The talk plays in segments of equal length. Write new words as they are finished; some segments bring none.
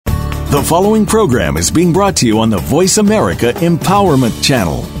The following program is being brought to you on the Voice America Empowerment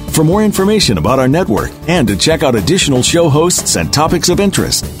Channel. For more information about our network and to check out additional show hosts and topics of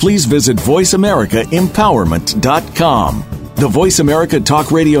interest, please visit voiceamericaempowerment.com. The Voice America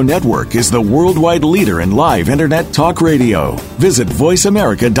Talk Radio Network is the worldwide leader in live Internet talk radio. Visit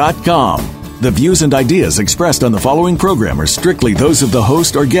voiceamerica.com. The views and ideas expressed on the following program are strictly those of the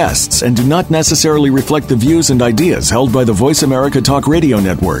host or guests and do not necessarily reflect the views and ideas held by the Voice America Talk Radio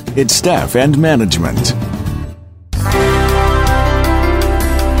Network, its staff, and management.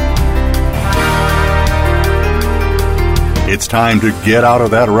 It's time to get out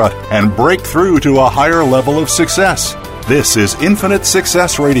of that rut and break through to a higher level of success. This is Infinite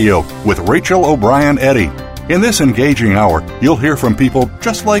Success Radio with Rachel O'Brien Eddy. In this engaging hour, you'll hear from people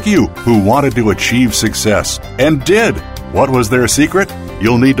just like you who wanted to achieve success and did. What was their secret?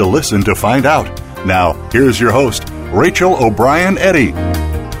 You'll need to listen to find out. Now, here's your host, Rachel O'Brien Eddy.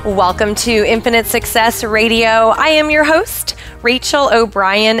 Welcome to Infinite Success Radio. I am your host, Rachel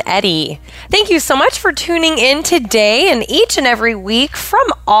O'Brien Eddy. Thank you so much for tuning in today and each and every week from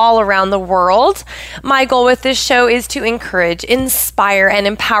all around the world. My goal with this show is to encourage, inspire, and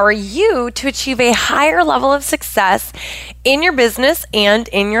empower you to achieve a higher level of success in your business and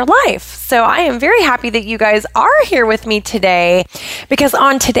in your life. So I am very happy that you guys are here with me today, because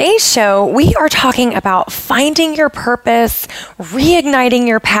on today's show, we are talking about finding your purpose, reigniting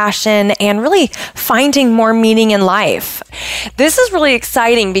your passion, and really finding more meaning in life. This is really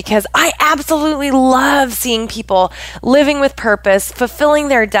exciting because I absolutely love seeing people living with purpose, fulfilling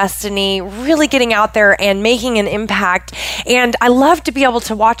their destiny, really getting out there and making an impact. And I love to be able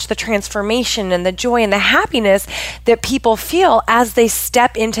to watch the transformation and the joy and the happiness that people feel as they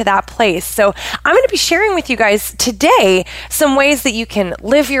step into that place. So I'm going to be sharing with you guys today some ways that you can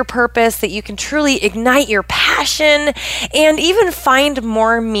live your purpose, that you can truly ignite your passion, and even find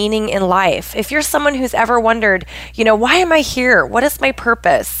more meaning in life. If you're someone who's ever wondered, why am I here? What is my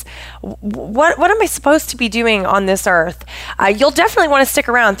purpose? What am I supposed to be doing on this earth? You'll definitely want to stick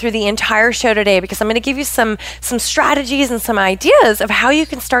around through the entire show today, because I'm going to give you some strategies and some ideas of how you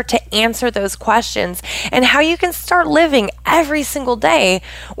can start to answer those questions and how you can start living every single day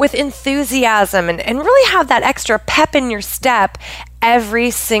with enthusiasm and really have that extra pep in your step every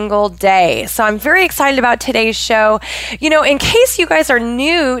single day. So I'm very excited about today's show. In case you guys are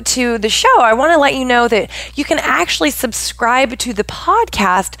new to the show, I want to let you know that you can actually subscribe to the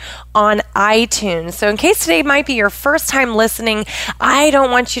podcast on iTunes. So in case today might be your first time listening, I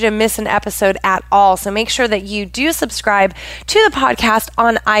don't want you to miss an episode at all. So make sure that you do subscribe to the podcast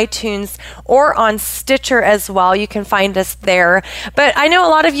on iTunes or on Stitcher as well. You can find us there. But I know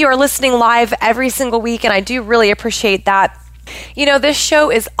a lot of you are listening live every single week, and I do really appreciate that. This show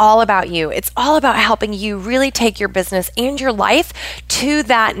is all about you. It's all about helping you really take your business and your life to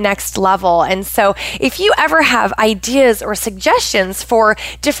that next level. And so if you ever have ideas or suggestions for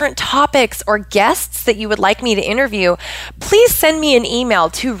different topics or guests that you would like me to interview, please send me an email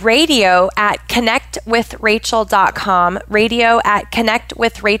to radio@connectwithrachel.com,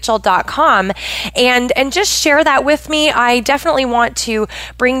 radio@connectwithrachel.com, and just share that with me. I definitely want to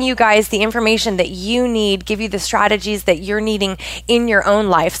bring you guys the information that you need, give you the strategies that you're needing in your own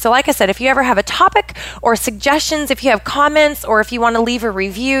life. So like I said, if you ever have a topic or suggestions, if you have comments, or if you want to leave a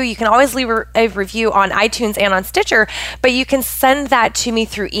review, you can always leave a review on iTunes and on Stitcher, but you can send that to me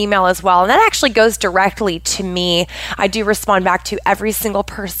through email as well. And that actually goes directly to me. I do respond back to every single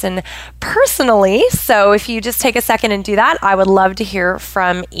person personally. So if you just take a second and do that, I would love to hear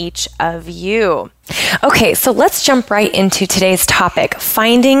from each of you. Okay, so let's jump right into today's topic,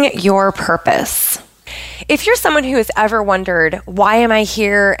 finding your purpose. If you're someone who has ever wondered, why am I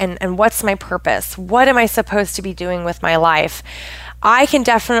here and what's my purpose? What am I supposed to be doing with my life? I can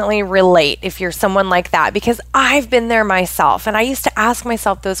definitely relate if you're someone like that, because I've been there myself, and I used to ask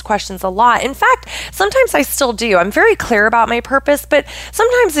myself those questions a lot. In fact, sometimes I still do. I'm very clear about my purpose, but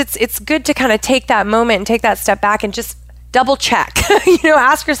sometimes it's good to kind of take that moment and take that step back and just double check,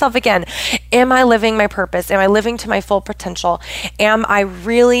 ask yourself again, am I living my purpose? Am I living to my full potential? Am I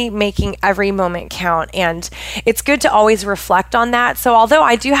really making every moment count? And it's good to always reflect on that. So although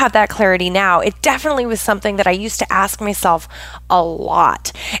I do have that clarity now, it definitely was something that I used to ask myself a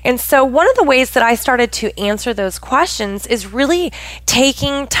lot. And so one of the ways that I started to answer those questions is really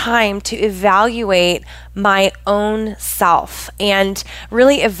taking time to evaluate my own self and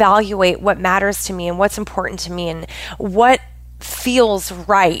really evaluate what matters to me and what's important to me and what feels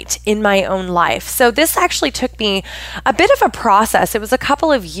right in my own life. So this actually took me a bit of a process. It was a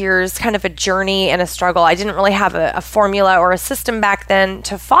couple of years, kind of a journey and a struggle. I didn't really have a formula or a system back then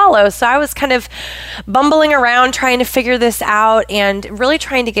to follow. So I was kind of bumbling around trying to figure this out and really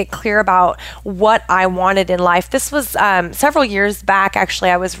trying to get clear about what I wanted in life. This was several years back, actually.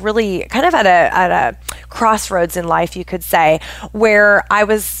 I was really kind of at a crossroads in life, you could say, where I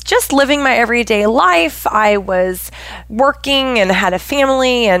was just living my everyday life. I was working and had a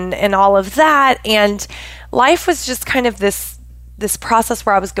family and all of that. And life was just kind of this process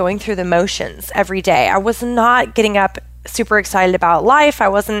where I was going through the motions every day. I was not getting up super excited about life. I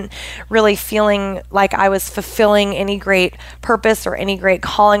wasn't really feeling like I was fulfilling any great purpose or any great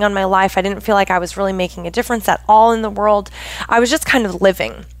calling on my life. I didn't feel like I was really making a difference at all in the world. I was just kind of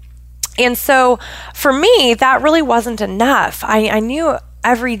living. And so for me, that really wasn't enough. I knew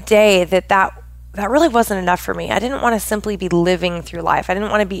every day that really wasn't enough for me. I didn't want to simply be living through life. I didn't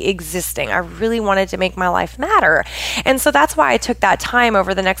want to be existing. I really wanted to make my life matter. And so that's why I took that time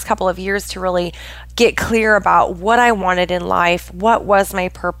over the next couple of years to really get clear about what I wanted in life, what was my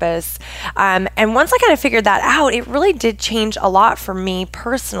purpose. And once I kind of figured that out, it really did change a lot for me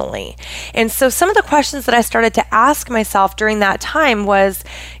personally. And so some of the questions that I started to ask myself during that time was,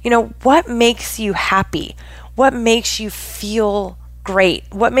 what makes you happy? What makes you feel great?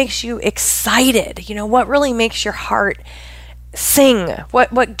 What makes you excited? What really makes your heart sing?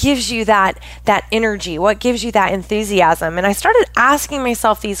 What gives you that energy? What gives you that enthusiasm? And I started asking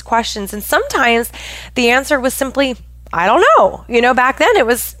myself these questions, and sometimes the answer was simply, I don't know. Back then it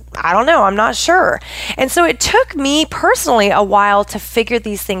was, I don't know, I'm not sure. And so it took me personally a while to figure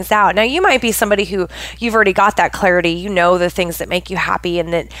these things out. Now, you might be somebody who you've already got that clarity. The things that make you happy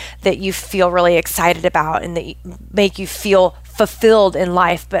and that you feel really excited about and that make you feel fulfilled in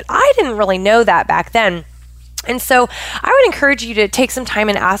life. But I didn't really know that back then. And so I would encourage you to take some time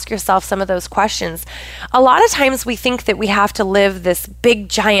and ask yourself some of those questions. A lot of times we think that we have to live this big,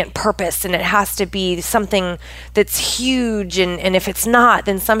 giant purpose and it has to be something that's huge. And if it's not,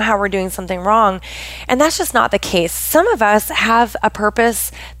 then somehow we're doing something wrong. And that's just not the case. Some of us have a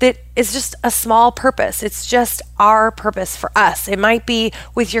purpose that is just a small purpose. It's just our purpose for us. It might be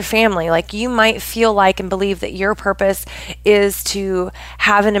with your family. Like you might feel like and believe that your purpose is to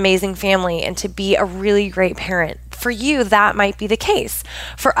have an amazing family and to be a really great parent. For you, that might be the case.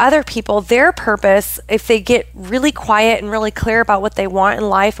 For other people, their purpose, if they get really quiet and really clear about what they want in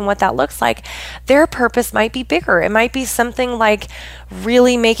life and what that looks like, their purpose might be bigger. It might be something like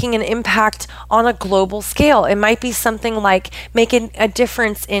really making an impact on a global scale. It might be something like making a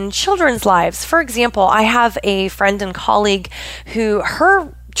difference in children's lives. For example, I have a friend and colleague who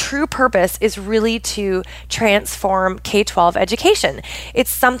her true purpose is really to transform K-12 education. It's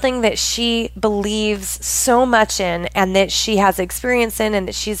something that she believes so much in and that she has experience in and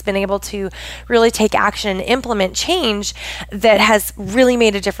that she's been able to really take action and implement change that has really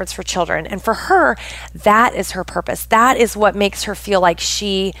made a difference for children. And for her, that is her purpose. That is what makes her feel like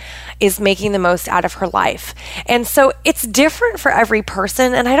she is making the most out of her life. And so it's different for every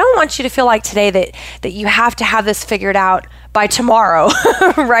person. And I don't want you to feel like today that you have to have this figured out by tomorrow,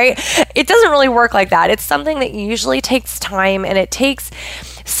 right? It doesn't really work like that. It's something that usually takes time, and it takes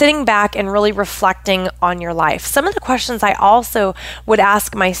sitting back and really reflecting on your life. Some of the questions I also would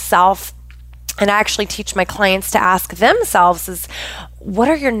ask myself, and I actually teach my clients to ask themselves, is what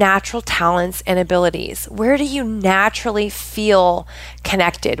are your natural talents and abilities? Where do you naturally feel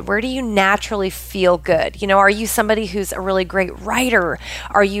connected? Where do you naturally feel good? Are you somebody who's a really great writer?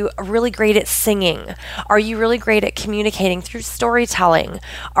 Are you really great at singing? Are you really great at communicating through storytelling?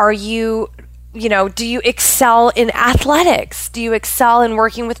 Are you do you excel in athletics? Do you excel in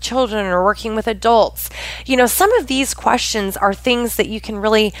working with children or working with adults? Some of these questions are things that you can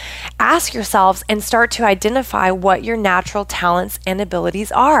really ask yourselves and start to identify what your natural talents and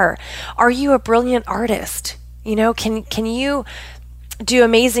abilities are. Are you a brilliant artist? Can you do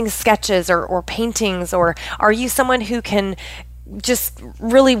amazing sketches or paintings, or are you someone who can just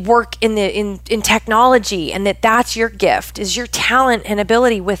really work in technology, and that's your gift, is your talent and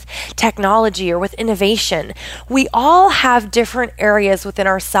ability with technology or with innovation? We all have different areas within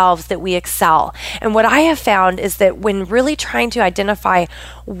ourselves that we excel. And what I have found is that when really trying to identify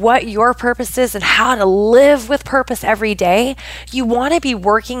what your purpose is and how to live with purpose every day, you want to be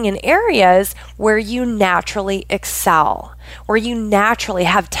working in areas where you naturally excel, where you naturally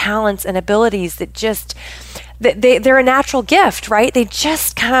have talents and abilities they're a natural gift, right? They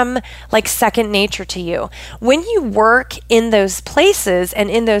just come like second nature to you. When you work in those places and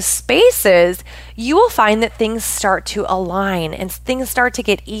in those spaces, you will find that things start to align and things start to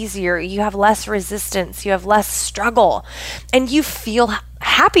get easier. You have less resistance, you have less struggle, and you feel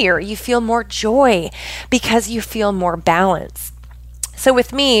happier. You feel more joy because you feel more balance. So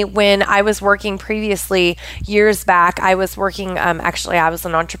with me, when I was working previously, years back, I was working, actually, I was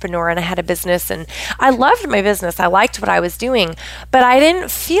an entrepreneur and I had a business and I loved my business. I liked what I was doing, but I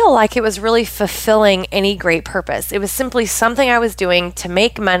didn't feel like it was really fulfilling any great purpose. It was simply something I was doing to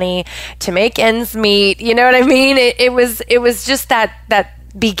make money, to make ends meet. You know what I mean? It was just that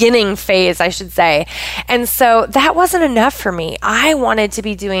beginning phase, I should say. And so that wasn't enough for me. I wanted to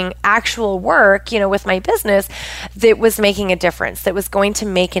be doing actual work, with my business that was making a difference, that was going to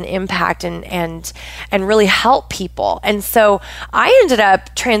make an impact and really help people. And so I ended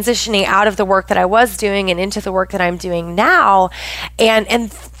up transitioning out of the work that I was doing and into the work that I'm doing now.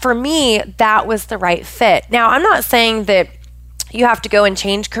 And for me, that was the right fit. Now, I'm not saying that you have to go and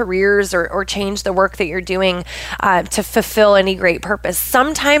change careers or change the work that you're doing to fulfill any great purpose.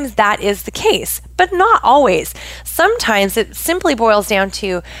 Sometimes that is the case, but not always. Sometimes it simply boils down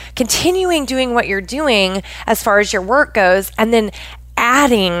to continuing doing what you're doing as far as your work goes, and then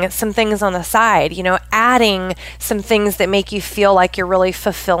adding some things on the side, adding some things that make you feel like you're really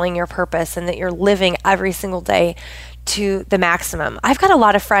fulfilling your purpose and that you're living every single day to the maximum. I've got a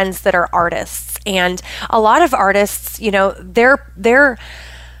lot of friends that are artists, and a lot of artists, their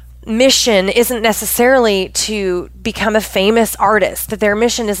mission isn't necessarily to become a famous artist, that their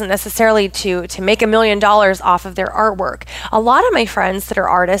mission isn't necessarily to make $1 million off of their artwork. A lot of my friends that are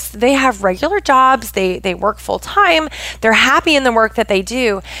artists, they have regular jobs, they work full time, they're happy in the work that they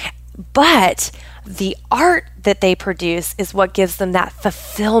do, but the art that they produce is what gives them that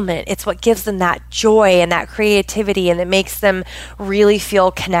fulfillment. It's what gives them that joy and that creativity, and it makes them really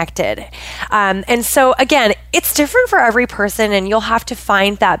feel connected. And so again, it's different for every person, and you'll have to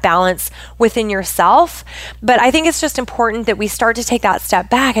find that balance within yourself. But I think it's just important that we start to take that step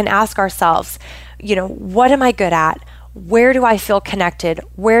back and ask ourselves, what am I good at? Where do I feel connected?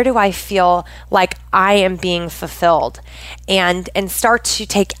 Where do I feel like I am being fulfilled? And start to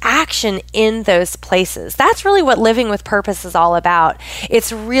take action in those places. That's really what living with purpose is all about.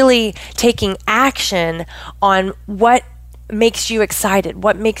 It's really taking action on what makes you excited,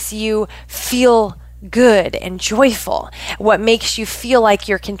 what makes you feel good and joyful, what makes you feel like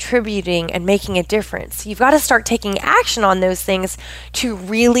you're contributing and making a difference. You've got to start taking action on those things to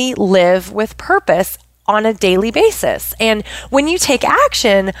really live with purpose on a daily basis. And when you take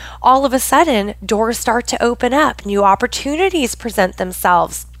action, all of a sudden, doors start to open up, new opportunities present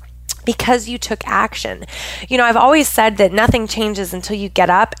themselves because you took action. I've always said that nothing changes until you get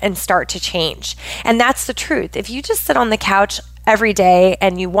up and start to change. And that's the truth. If you just sit on the couch every day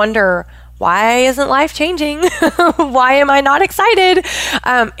and you wonder, why isn't life changing? Why am I not excited?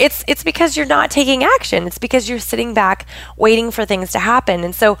 It's because you're not taking action. It's because you're sitting back waiting for things to happen.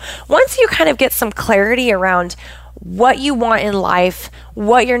 And so once you kind of get some clarity around what you want in life,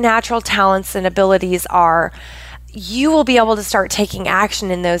 what your natural talents and abilities are, you will be able to start taking action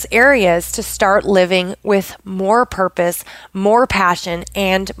in those areas to start living with more purpose, more passion,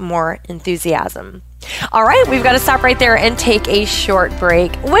 and more enthusiasm. All right, we've got to stop right there and take a short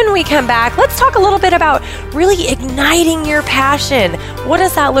break. When we come back, let's talk a little bit about really igniting your passion. What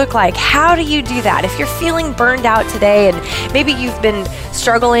does that look like? How do you do that? If you're feeling burned out today and maybe you've been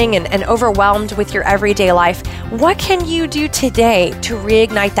struggling and overwhelmed with your everyday life, what can you do today to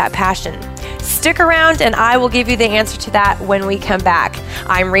reignite that passion? Stick around and I will give you the answer to that when we come back.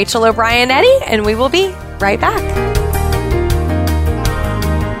 I'm Rachel O'Brien Eddy, and we will be right back.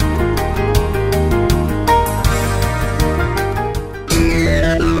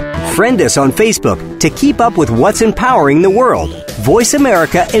 Friend us on Facebook to keep up with what's empowering the world. Voice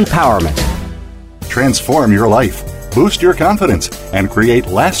America Empowerment. Transform your life, boost your confidence, and create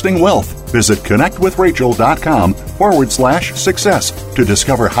lasting wealth. Visit connectwithrachel.com/success to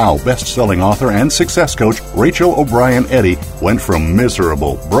discover how best-selling author and success coach Rachel O'Brien Eddy went from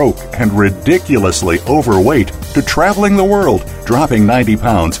miserable, broke, and ridiculously overweight to traveling the world, dropping 90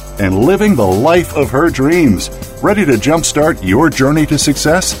 pounds, and living the life of her dreams. Ready to jumpstart your journey to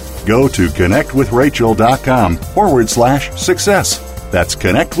success? Go to connectwithrachel.com/success. That's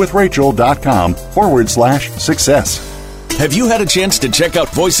connectwithrachel.com/success. Have you had a chance to check out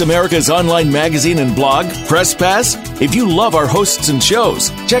Voice America's online magazine and blog, Press Pass? If you love our hosts and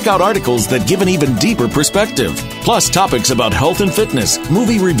shows, check out articles that give an even deeper perspective, plus topics about health and fitness,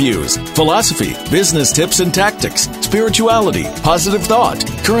 movie reviews, philosophy, business tips and tactics, spirituality, positive thought,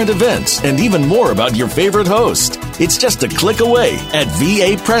 current events, and even more about your favorite host. It's just a click away at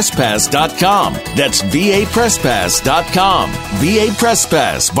vapresspass.com. That's vapresspass.com. VA Press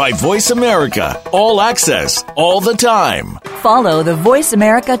Pass by Voice America. All access, all the time. Follow the Voice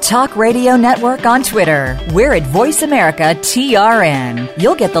America Talk Radio Network on Twitter. We're at Voice America TRN.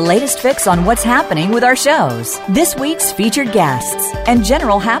 You'll get the latest fix on what's happening with our shows, this week's featured guests, and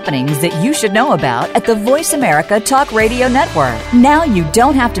general happenings that you should know about at the Voice America Talk Radio Network. Now you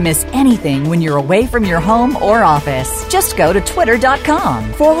don't have to miss anything when you're away from your home or office. Just go to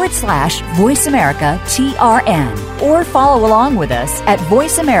twitter.com/Voice America TRN or follow along with us at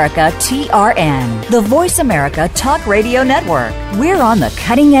Voice America TRN, the Voice America Talk Radio Network. We're on the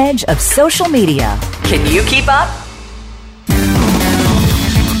cutting edge of social media. Can you keep up?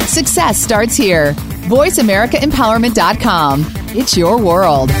 Success starts here. VoiceAmericaEmpowerment.com. It's your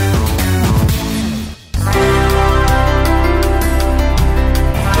world.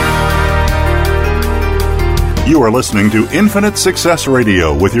 You are listening to Infinite Success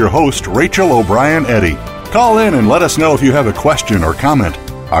Radio with your host, Rachel O'Brien Eddy. Call in and let us know if you have a question or comment.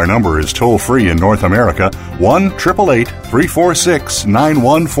 Our number is toll-free in North America,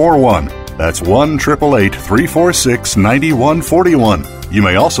 1-888-346-9141. That's 1-888-346-9141. You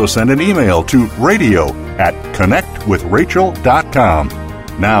may also send an email to radio@connectwithrachel.com.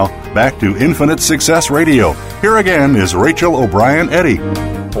 Now, back to Infinite Success Radio. Here again is Rachel O'Brien Eddy.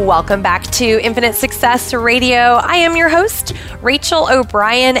 Welcome back to Infinite Success Radio. I am your host, Rachel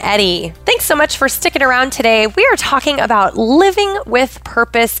O'Brien Eddy. Thanks so much for sticking around today. We are talking about living with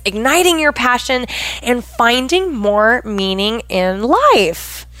purpose, igniting your passion, and finding more meaning in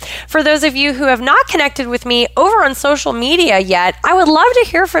life. For those of you who have not connected with me over on social media yet, I would love to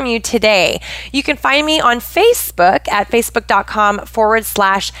hear from you today. You can find me on Facebook at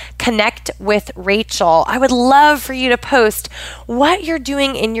facebook.com/connectwithrachel. I would love for you to post what you're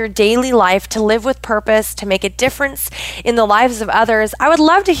doing in your daily life to live with purpose, to make a difference in the lives of others. I would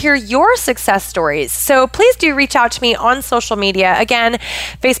love to hear your success stories. So please do reach out to me on social media. Again,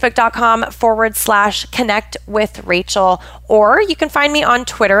 facebook.com/connectwithrachel, or you can find me on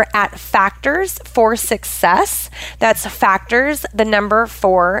Twitter at Factors for Success. That's Factors, the number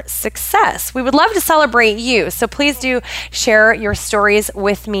 4 Success. We would love to celebrate you, so please do share your stories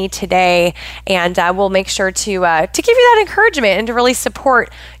with me today, and we'll make sure to give you that encouragement and to really support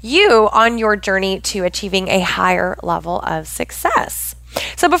you on your journey to achieving a higher level of success.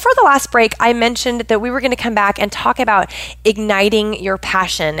 So before the last break, I mentioned that we were going to come back and talk about igniting your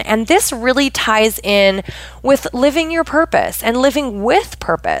passion. And this really ties in with living your purpose and living with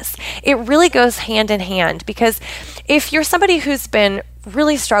purpose. It really goes hand in hand, because if you're somebody who's been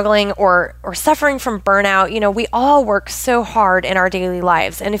really struggling or suffering from burnout, we all work so hard in our daily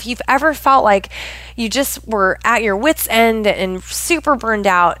lives. And if you've ever felt like you just were at your wit's end and super burned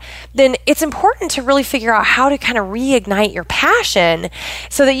out, then it's important to really figure out how to kind of reignite your passion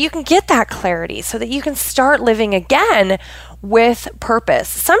so that you can get that clarity, so that you can start living again with purpose.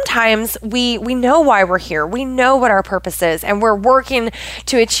 Sometimes we know why we're here. We know what our purpose is, and we're working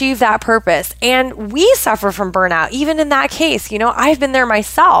to achieve that purpose. And we suffer from burnout. Even in that case, I've been there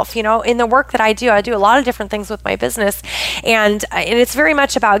myself. In the work that I do a lot of different things with my business, and it's very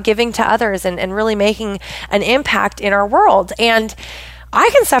much about giving to others and really making an impact in our world. And I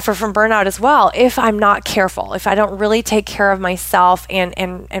can suffer from burnout as well if I'm not careful, if I don't really take care of myself and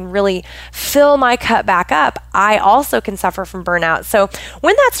really fill my cup back up. I also can suffer from burnout. So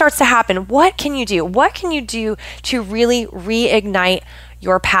when that starts to happen, what can you do? What can you do to really reignite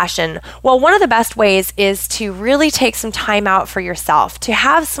your passion? Well, one of the best ways is to really take some time out for yourself, to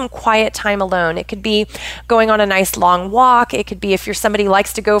have some quiet time alone. It could be going on a nice long walk. It could be, if you're somebody who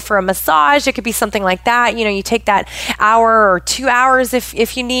likes to go for a massage, it could be something like that. You take that hour or 2 hours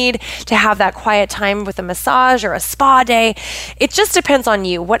if you need to have that quiet time with a massage or a spa day. It just depends on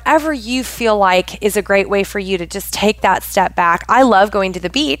you. Whatever you feel like is a great way for you to just take that step back. I love going to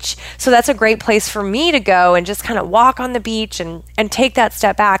the beach, so that's a great place for me to go and just kind of walk on the beach and take that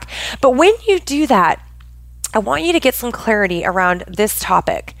step back. But when you do that, I want you to get some clarity around this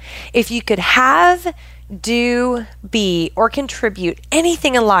topic. If you could have, do, be, or contribute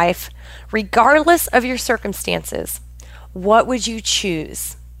anything in life, regardless of your circumstances, what would you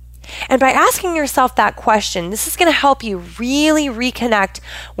choose? And by asking yourself that question, this is going to help you really reconnect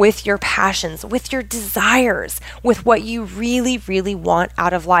with your passions, with your desires, with what you really, really want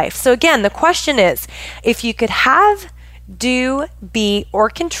out of life. So again, the question is, if you could have, do, be, or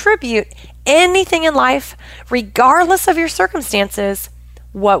contribute anything in life, regardless of your circumstances,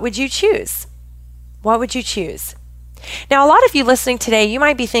 what would you choose? What would you choose? Now, a lot of you listening today, you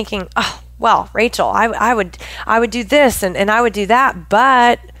might be thinking, oh, well, Rachel, I would do this and I would do that,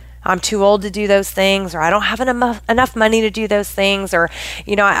 but I'm too old to do those things, or I don't have enough money to do those things, or,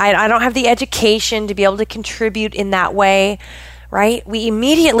 I don't have the education to be able to contribute in that way, right? We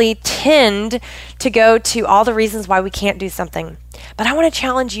immediately tend to go to all the reasons why we can't do something. But I want to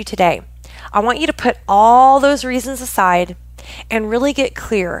challenge you today. I want you to put all those reasons aside and really get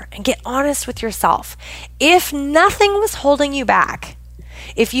clear and get honest with yourself. If nothing was holding you back,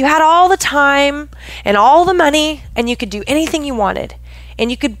 if you had all the time and all the money and you could do anything you wanted, and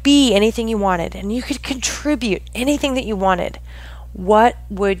you could be anything you wanted, and you could contribute anything that you wanted, what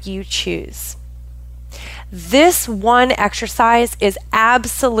would you choose? This one exercise is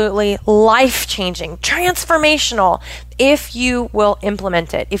absolutely life-changing, transformational, if you will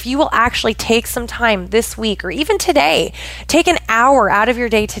implement it. If you will actually take some time this week or even today, take an hour out of your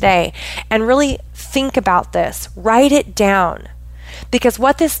day today and really think about this, write it down. Because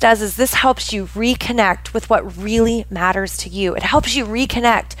what this does is this helps you reconnect with what really matters to you. It helps you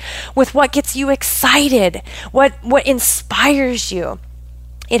reconnect with what gets you excited, what inspires you.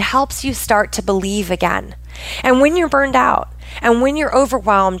 It helps you start to believe again. And when you're burned out, and when you're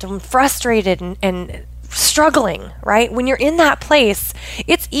overwhelmed and frustrated and struggling, right? When you're in that place,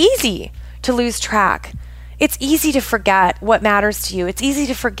 it's easy to lose track. It's easy to forget what matters to you. It's easy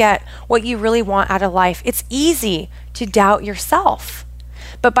to forget what you really want out of life. It's easy to doubt yourself.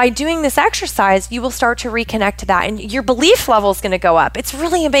 But by doing this exercise, you will start to reconnect to that, and your belief level is going to go up. It's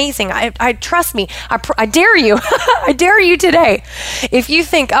really amazing. I trust me. I dare you. I dare you today. If you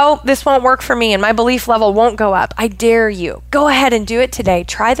think, oh, this won't work for me and my belief level won't go up, I dare you. Go ahead and do it today.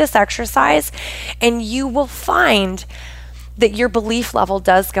 Try this exercise, and you will find that your belief level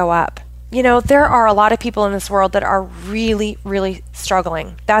does go up. There are a lot of people in this world that are really, really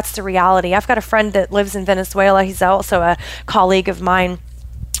struggling. That's the reality. I've got a friend that lives in Venezuela. He's also a colleague of mine.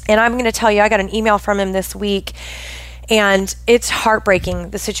 And I'm going to tell you, I got an email from him this week, and it's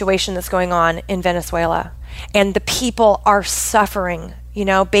heartbreaking, the situation that's going on in Venezuela. And the people are suffering.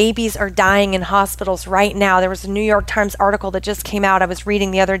 Babies are dying in hospitals right now. There was a New York Times article that just came out I was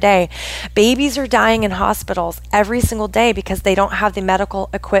reading the other day. Babies are dying in hospitals every single day because they don't have the medical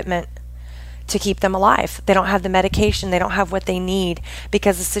equipment to keep them alive. They don't have the medication. They don't have what they need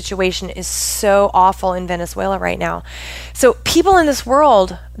because the situation is so awful in Venezuela right now. So people in this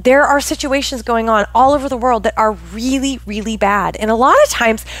world, there are situations going on all over the world that are really, really bad. And a lot of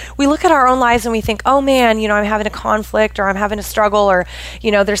times we look at our own lives and we think, oh man, I'm having a conflict, or I'm having a struggle, or,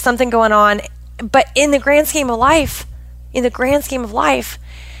 there's something going on. But in the grand scheme of life,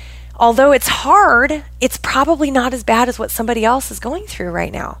 although it's hard, it's probably not as bad as what somebody else is going through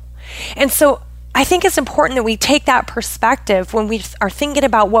right now. And so I think it's important that we take that perspective when we are thinking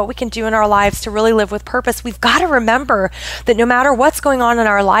about what we can do in our lives to really live with purpose. We've got to remember that no matter what's going on in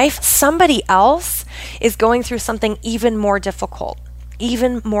our life, somebody else is going through something even more difficult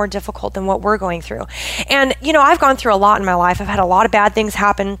than what we're going through. And, I've gone through a lot in my life. I've had a lot of bad things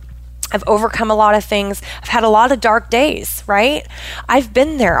happen. I've overcome a lot of things. I've had a lot of dark days, right? I've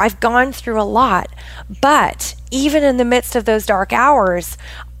been there. I've gone through a lot. But even in the midst of those dark hours,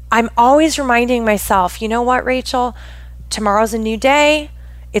 I'm always reminding myself, you know what, Rachel? Tomorrow's a new day.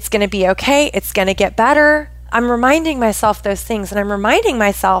 It's going to be okay. It's going to get better. I'm reminding myself those things, and I'm reminding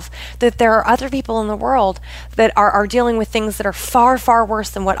myself that there are other people in the world that are dealing with things that are far, far worse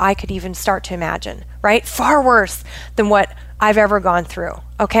than what I could even start to imagine, right? Far worse than what I've ever gone through,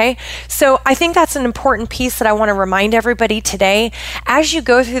 okay? So I think that's an important piece that I want to remind everybody today. As you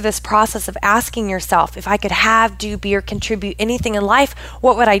go through this process of asking yourself, if I could have, do, be, or contribute anything in life,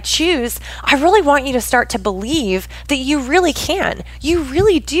 what would I choose? I really want you to start to believe that you really can. You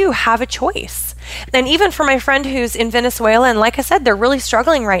really do have a choice. And even for my friend who's in Venezuela, and like I said, they're really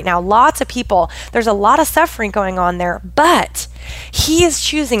struggling right now. Lots of people, there's a lot of suffering going on there, but he is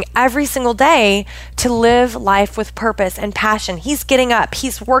choosing every single day to live life with purpose and passion. He's getting up,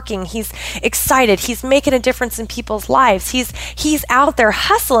 he's working, he's excited, he's making a difference in people's lives. He's out there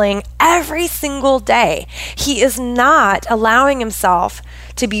hustling every single day. He is not allowing himself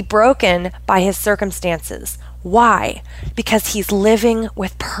to be broken by his circumstances. Why? Because he's living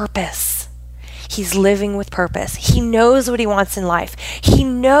with purpose. He's living with purpose. He knows what he wants in life. He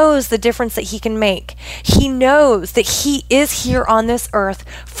knows the difference that he can make. He knows that he is here on this earth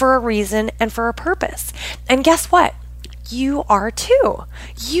for a reason and for a purpose. And guess what? You are too.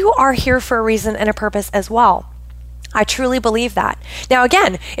 You are here for a reason and a purpose as well. I truly believe that. Now,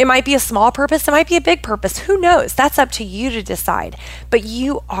 again, it might be a small purpose. It might be a big purpose. Who knows? That's up to you to decide. But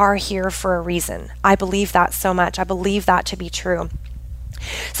you are here for a reason. I believe that so much. I believe that to be true.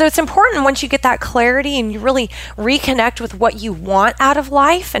 So it's important once you get that clarity and you really reconnect with what you want out of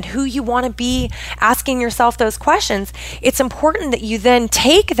life and who you want to be, asking yourself those questions, it's important that you then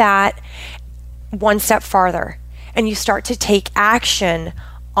take that one step farther and you start to take action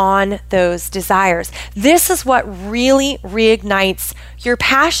on those desires. This is what really reignites your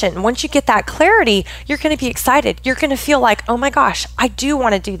passion. Once you get that clarity, you're going to be excited. You're going to feel like, oh my gosh, I do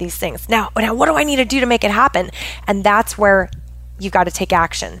want to do these things. Now, what do I need to do to make it happen? And that's where you've got to take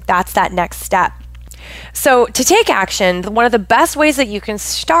action. That's that next step. So to take action, one of the best ways that you can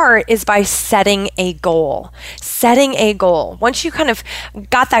start is by setting a goal. Setting a goal. Once you kind of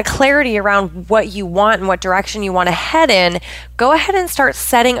got that clarity around what you want and what direction you want to head in, go ahead and start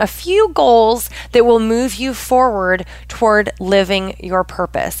setting a few goals that will move you forward toward living your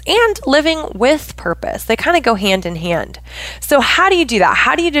purpose and living with purpose. They kind of go hand in hand. So how do you do that?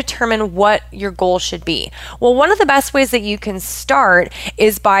 How do you determine what your goal should be? Well, one of the best ways that you can start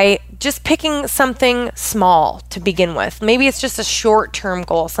is by just picking something small to begin with. Maybe it's just a short-term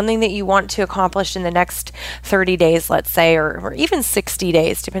goal, something that you want to accomplish in the next 30 days, let's say, or even 60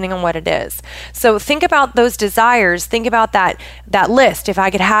 days, depending on what it is. So think about those desires. Think about that list. If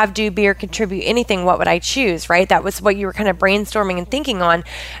I could have, do, be, or contribute anything, what would I choose, right? That was what you were kind of brainstorming and thinking on.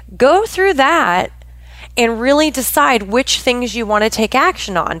 Go through that and really decide which things you want to take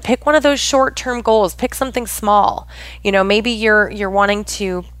action on. Pick one of those short-term goals. Pick something small. Maybe you're wanting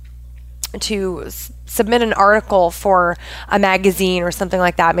to submit an article for a magazine or something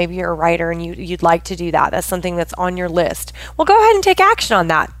like that. Maybe you're a writer and you'd like to do that. That's something that's on your list. Well, go ahead and take action on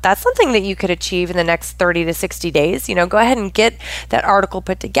that. That's something that you could achieve in the next 30 to 60 days. Go ahead and get that article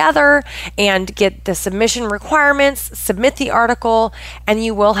put together and get the submission requirements, submit the article, and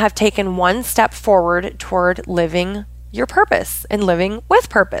you will have taken one step forward toward living your purpose and living with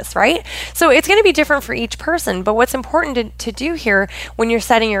purpose, right? So it's going to be different for each person, but what's important to do here when you're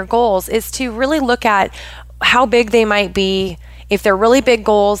setting your goals is to really look at how big they might be. If they're really big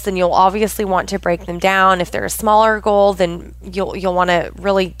goals, then you'll obviously want to break them down. If they're a smaller goal, then you'll want to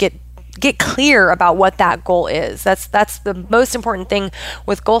really get clear about what that goal is. That's the most important thing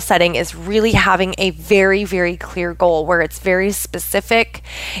with goal setting, is really having a very, very clear goal where it's very specific.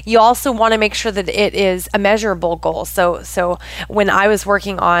 You also want to make sure that it is a measurable goal. So when I was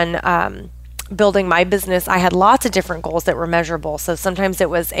working on building my business, I had lots of different goals that were measurable. So sometimes it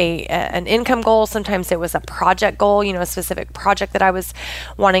was an income goal, sometimes it was a project goal, a specific project that I was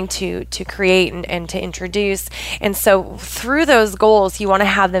wanting to create and to introduce. And so through those goals, you want to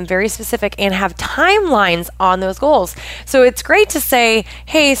have them very specific and have timelines on those goals. So it's great to say,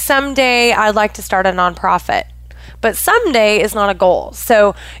 hey, someday I'd like to start a nonprofit. But someday is not a goal.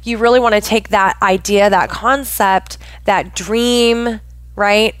 So you really want to take that idea, that concept, that dream,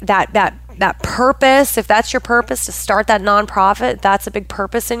 right? That purpose, if that's your purpose to start that nonprofit, that's a big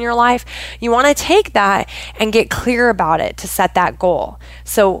purpose in your life. You want to take that and get clear about it to set that goal.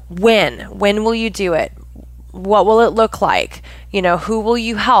 So when will you do it? What will it look like? Who will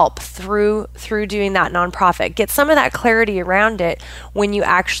you help through doing that nonprofit? Get some of that clarity around it when you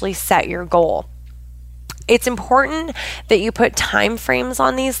actually set your goal. It's important that you put time frames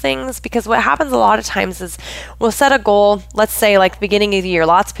on these things, because what happens a lot of times is we'll set a goal, let's say like the beginning of the year.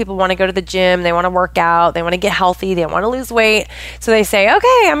 Lots of people want to go to the gym, they want to work out, they want to get healthy, they want to lose weight. So they say,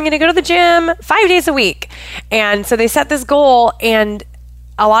 okay, I'm going to go to the gym 5 days a week. And so they set this goal, and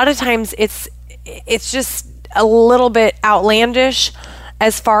a lot of times it's just a little bit outlandish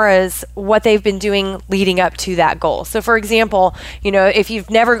as far as what they've been doing leading up to that goal. So for example, if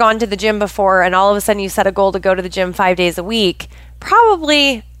you've never gone to the gym before and all of a sudden you set a goal to go to the gym 5 days a week,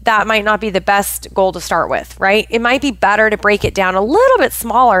 probably that might not be the best goal to start with, right? It might be better to break it down a little bit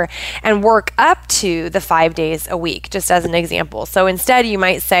smaller and work up to the 5 days a week, just as an example. So instead you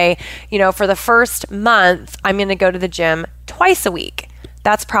might say, for the first month, I'm going to go to the gym twice a week.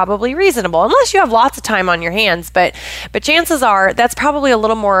 That's probably reasonable, unless you have lots of time on your hands. But chances are that's probably a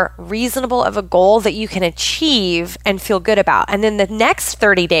little more reasonable of a goal that you can achieve and feel good about. And then the next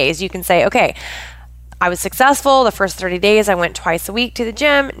 30 days, you can say, okay, I was successful. The first 30 days, I went twice a week to the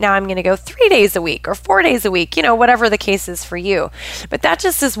gym. Now I'm going to go 3 days a week or 4 days a week, whatever the case is for you. But that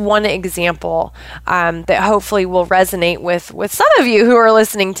just is one example that hopefully will resonate with some of you who are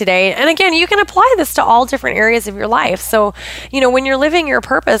listening today. And again, you can apply this to all different areas of your life. So, when you're living your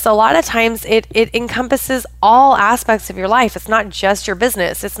purpose, a lot of times it encompasses all aspects of your life. It's not just your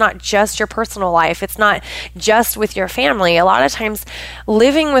business. It's not just your personal life. It's not just with your family. A lot of times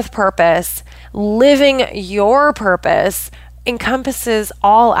living with purpose, living your purpose encompasses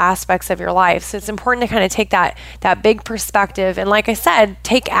all aspects of your life. So it's important to kind of take that big perspective. And like I said,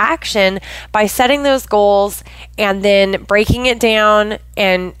 take action by setting those goals and then breaking it down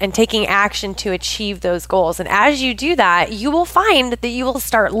and taking action to achieve those goals. And as you do that, you will find that you will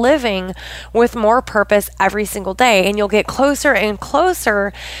start living with more purpose every single day, and you'll get closer and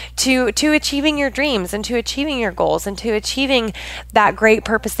closer to achieving your dreams and to achieving your goals and to achieving that great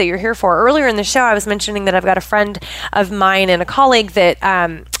purpose that you're here for. Earlier in the show, I was mentioning that I've got a friend of mine and a colleague that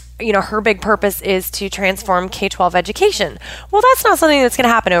her big purpose is to transform K-12 education. Well, that's not something that's going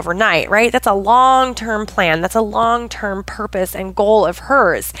to happen overnight, right? That's a long-term plan. That's a long-term purpose and goal of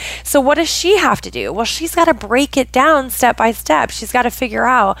hers. So what does she have to do? Well, she's got to break it down step by step. She's got to figure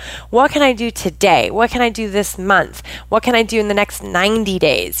out, what can I do today? What can I do this month? What can I do in the next 90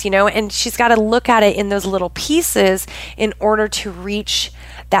 days? And she's got to look at it in those little pieces in order to reach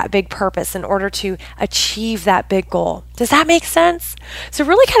that big purpose, in order to achieve that big goal. Does that make sense? So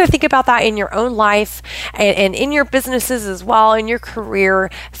really kind of think about that in your own life and in your businesses as well, in your career.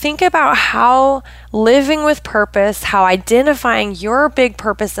 Think about how living with purpose, how identifying your big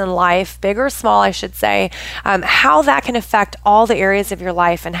purpose in life, big or small, I should say, how that can affect all the areas of your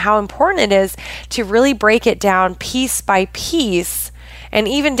life, and how important it is to really break it down piece by piece, and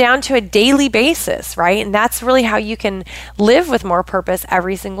even down to a daily basis, right? And that's really how you can live with more purpose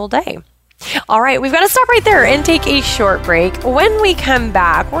every single day. All right, we've got to stop right there and take a short break. When we come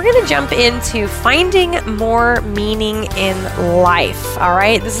back, we're going to jump into finding more meaning in life. All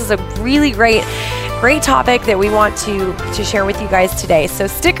right, this is a really great topic that we want to share with you guys today. So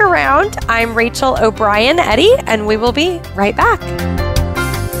stick around. I'm Rachel O'Brien Eddy, and we will be right back.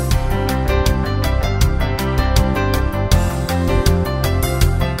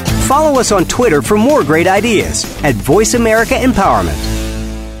 Follow us on Twitter for more great ideas at Voice America Empowerment.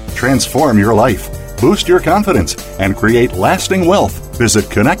 Transform your life, boost your confidence, and create lasting wealth. Visit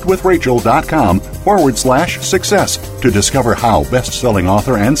connectwithrachel.com/success to discover how best-selling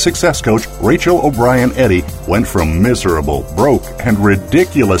author and success coach Rachel O'Brien Eddy went from miserable, broke, and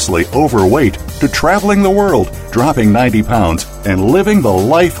ridiculously overweight to traveling the world, dropping 90 pounds, and living the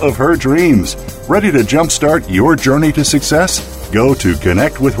life of her dreams. Ready to jumpstart your journey to success? Go to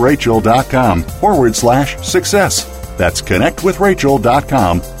connectwithrachel.com/success. That's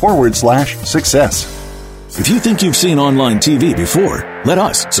connectwithrachel.com/success. If you think you've seen online TV before, let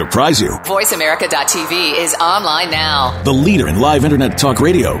us surprise you. VoiceAmerica.tv is online now. The leader in live internet talk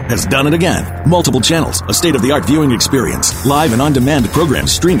radio has done it again. Multiple channels, a state-of-the-art viewing experience, live and on-demand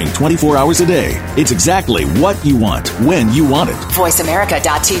programs streaming 24 hours a day. It's exactly what you want, when you want it.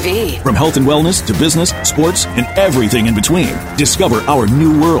 VoiceAmerica.tv. From health and wellness to business, sports, and everything in between. Discover our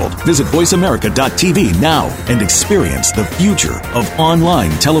new world. Visit VoiceAmerica.tv now and experience the future of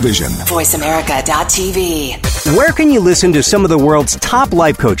online television. VoiceAmerica.tv. Where can you listen to some of the world's top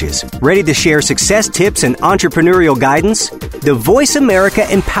life coaches ready to share success tips and entrepreneurial guidance? The Voice America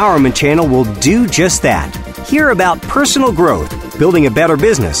Empowerment Channel will do just that. Hear about personal growth, building a better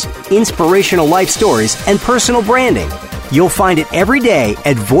business, inspirational life stories, and personal branding. You'll find it every day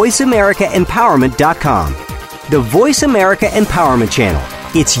at VoiceAmericaEmpowerment.com. The Voice America Empowerment Channel.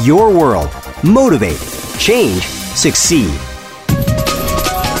 It's your world. Motivate, change, succeed.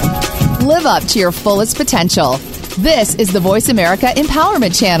 Live up to your fullest potential. This is the Voice America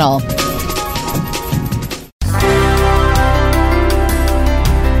Empowerment Channel.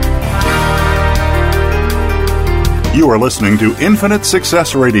 You are listening to Infinite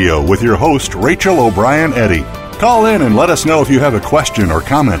Success Radio with your host, Rachel O'Brien Eddy. Call in and let us know if you have a question or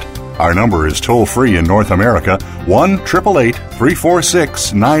comment. Our number is toll-free in North America,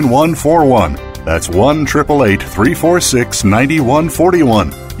 1-888-346-9141. That's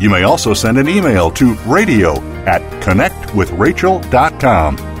 1-888-346-9141. You may also send an email to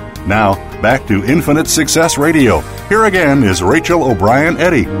radio@connectwithrachel.com. Now, back to Infinite Success Radio. Here again is Rachel O'Brien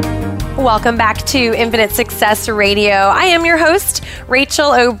Eddy. Welcome back to Infinite Success Radio. I am your host,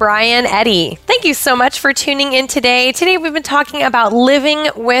 Rachel O'Brien Eddy. Thank you so much for tuning in today. Today we've been talking about living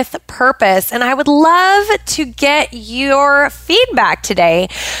with purpose, and I would love to get your feedback today.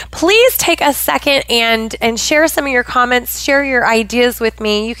 Please take a second and share some of your comments, share your ideas with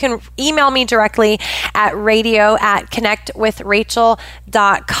me. You can email me directly at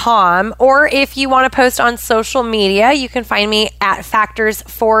radio@connectwithrachel.com, or if you want to post on social media, you can find me at Factors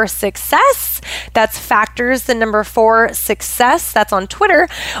for Success. That's Factors, the number 4 Success. That's on on Twitter,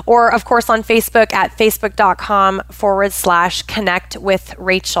 or of course on Facebook at facebook.com/connect with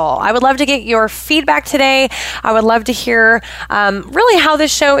Rachel. I would love to get your feedback today. I would love to hear really how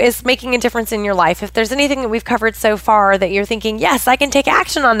this show is making a difference in your life. If there's anything that we've covered so far that you're thinking, yes, I can take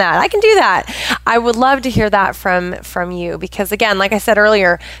action on that, I can do that, I would love to hear that from you, because again, like I said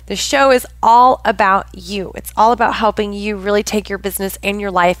earlier, the show is all about you. It's all about helping you really take your business and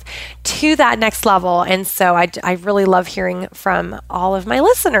your life to that next level. And so I really love hearing from all of my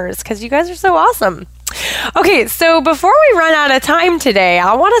listeners, because you guys are so awesome. Okay, so before we run out of time today,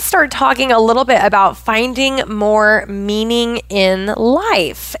 I want to start talking a little bit about finding more meaning in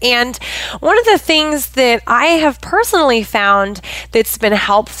life. And one of the things that I have personally found that's been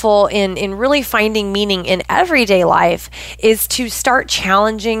helpful in really finding meaning in everyday life is to start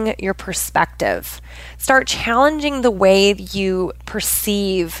challenging your perspective. Start challenging the way you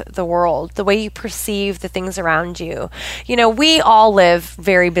perceive the world, the way you perceive the things around you. You know, we all live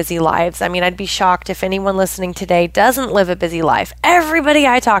very busy lives. I mean, I'd be shocked if anyone listening today doesn't live a busy life. Everybody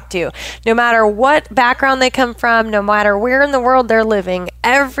I talk to, no matter what background they come from, no matter where in the world they're living,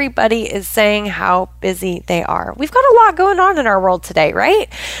 everybody is saying how busy they are. We've got a lot going on in our world today, right?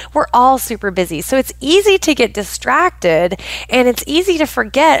 We're all super busy. So it's easy to get distracted, and it's easy to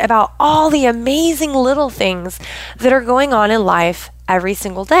forget about all the amazing little things that are going on in life every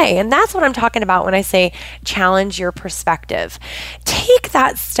single day. And that's what I'm talking about when I say challenge your perspective. Take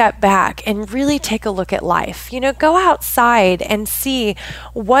that step back and really take a look at life. You know, go outside and see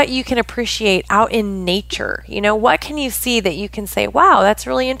what you can appreciate out in nature. You know, what can you see that you can say, wow, that's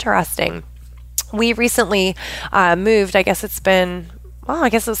really interesting. We recently moved. I guess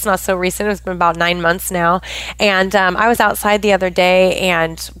it's not so recent. It's been about 9 months now. And I was outside the other day,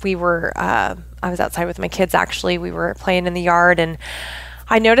 and I was outside with my kids, actually. We were playing in the yard, and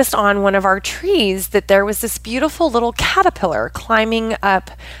I noticed on one of our trees that there was this beautiful little caterpillar climbing up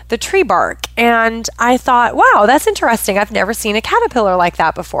the tree bark. And I thought, wow, that's interesting. I've never seen a caterpillar like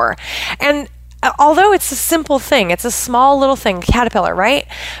that before. And although it's a simple thing, it's a small little thing, caterpillar, right?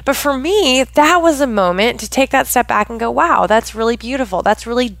 But for me, that was a moment to take that step back and go, wow, that's really beautiful. That's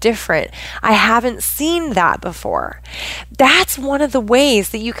really different. I haven't seen that before. That's one of the ways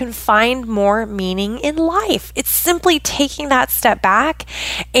that you can find more meaning in life. It's simply taking that step back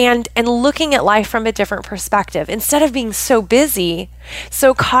and looking at life from a different perspective. Instead of being so busy,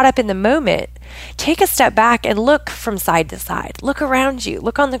 so caught up in the moment, take a step back and look from side to side. Look around you.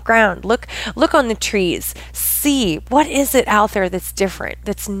 Look on the ground. Look on the trees. See what is it out there that's different,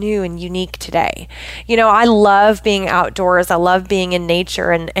 that's new and unique today. You know, I love being outdoors. I love being in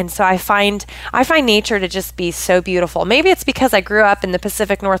nature, and so I find nature to just be so beautiful. Maybe it's because I grew up in the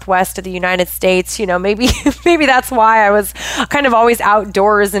Pacific Northwest of the United States. You know, maybe that's why I was kind of always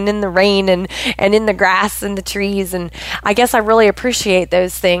outdoors and in the rain and in the grass and the trees. And I guess I really appreciate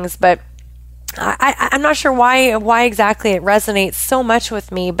those things, but I'm not sure why exactly it resonates so much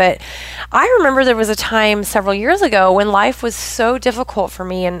with me, but I remember there was a time several years ago when life was so difficult for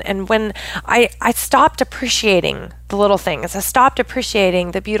me, and when I stopped appreciating the little things. I stopped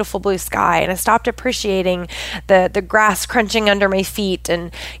appreciating the beautiful blue sky, and I stopped appreciating the grass crunching under my feet,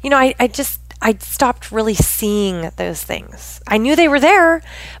 and you know, I stopped really seeing those things. I knew they were there,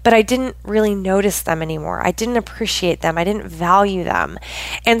 but I didn't really notice them anymore. I didn't appreciate them. I didn't value them.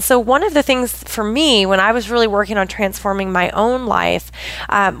 And so one of the things for me, when I was really working on transforming my own life,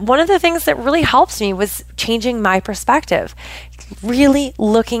 one of the things that really helps me was changing my perspective, really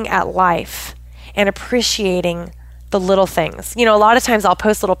looking at life and appreciating the little things. You know, a lot of times I'll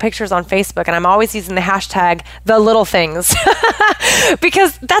post little pictures on Facebook, and I'm always using the hashtag the little things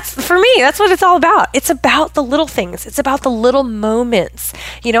because that's, for me, that's what it's all about. It's about the little things. It's about the little moments,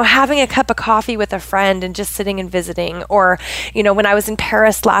 you know, having a cup of coffee with a friend and just sitting and visiting. Or, you know, when I was in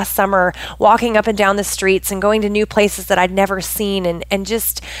Paris last summer, walking up and down the streets and going to new places that I'd never seen, and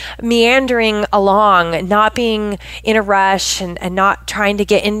just meandering along, not being in a rush and not trying to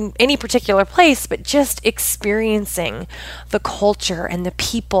get in any particular place, but just experiencing the culture and the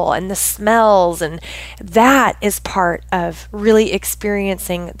people and the smells. And that is part of really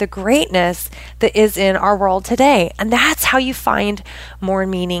experiencing the greatness that is in our world today. And that's how you find more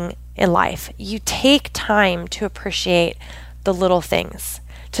meaning in life. You take time to appreciate the little things,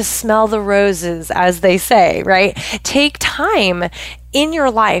 to smell the roses, as they say, right? Take time in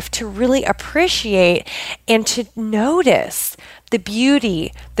your life to really appreciate and to notice the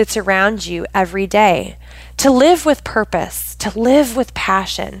beauty that's around you every day. To live with purpose, to live with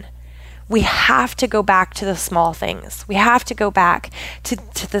passion, we have to go back to the small things. We have to go back to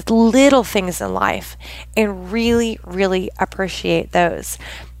the little things in life and really, really appreciate those.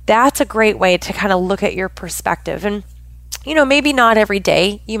 That's a great way to kind of look at your perspective. And Maybe not every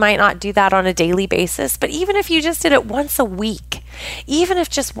day. You might not do that on a daily basis, but even if you just did it once a week, even if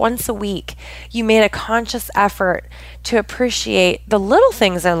just once a week you made a conscious effort to appreciate the little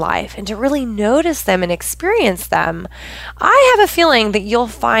things in life and to really notice them and experience them, I have a feeling that you'll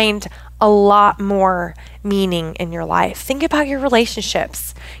find a lot more meaning in your life. Think about your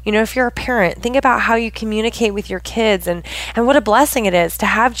relationships. If you're a parent, think about how you communicate with your kids and what a blessing it is to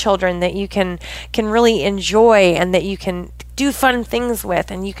have children that you can really enjoy and that you can do fun things with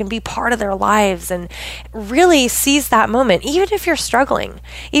and you can be part of their lives and really seize that moment. Even if you're struggling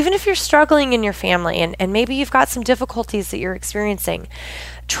in your family and maybe you've got some difficulties that you're experiencing,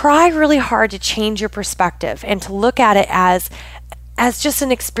 try really hard to change your perspective and to look at it as just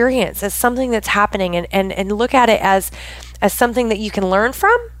an experience, as something that's happening and look at it as something that you can learn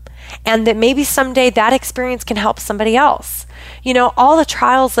from and that maybe someday that experience can help somebody else. All the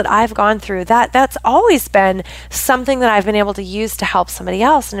trials that I've gone through, that's always been something that I've been able to use to help somebody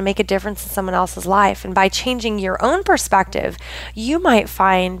else and to make a difference in someone else's life. And by changing your own perspective, you might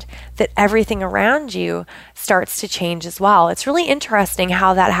find that everything around you starts to change as well. It's really interesting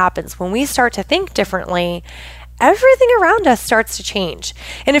how that happens. When we start to think differently, everything around us starts to change.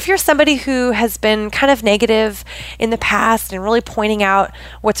 And if you're somebody who has been kind of negative in the past and really pointing out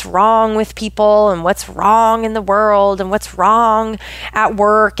what's wrong with people and what's wrong in the world and what's wrong at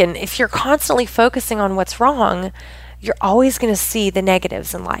work, and if you're constantly focusing on what's wrong, you're always going to see the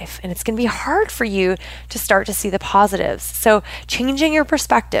negatives in life. And it's going to be hard for you to start to see the positives. So changing your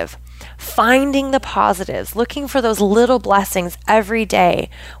perspective, finding the positives, looking for those little blessings every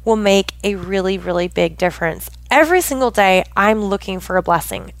day will make a really, really big difference. Every single day, I'm looking for a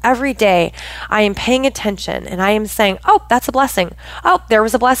blessing. Every day, I am paying attention and I am saying, oh, that's a blessing. Oh, there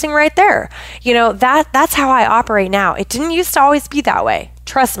was a blessing right there. That's how I operate now. It didn't used to always be that way.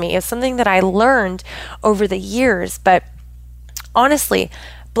 Trust me, it's something that I learned over the years. But honestly,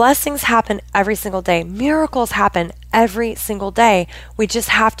 blessings happen every single day. Miracles happen every single day. We just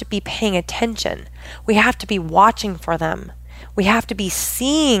have to be paying attention. We have to be watching for them. We have to be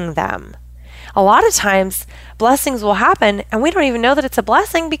seeing them. A lot of times, blessings will happen and we don't even know that it's a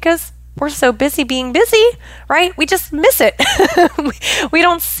blessing because we're so busy being busy, right? We just miss it. We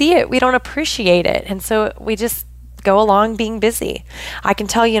don't see it. We don't appreciate it. And so we just go along being busy. I can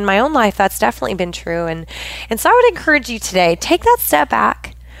tell you in my own life, that's definitely been true. And so I would encourage you today, take that step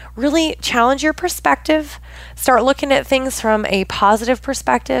back. Really challenge your perspective. Start looking at things from a positive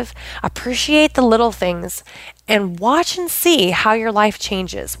perspective. Appreciate the little things and watch and see how your life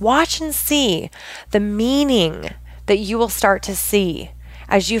changes. Watch and see the meaning that you will start to see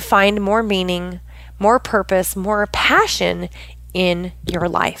as you find more meaning, more purpose, more passion in your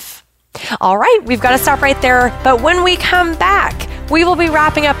life. All right, we've got to stop right there. But when we come back, we will be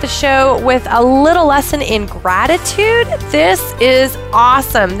wrapping up the show with a little lesson in gratitude. This is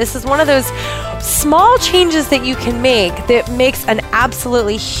awesome. This is one of those small changes that you can make that makes an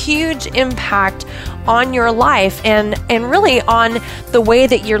absolutely huge impact on your life and really on the way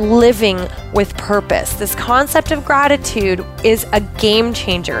that you're living with purpose. This concept of gratitude is a game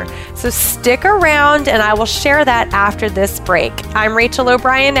changer. So stick around and I will share that after this break. I'm Rachel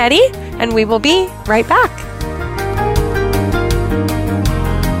O'Brien Eddy and we will be right back.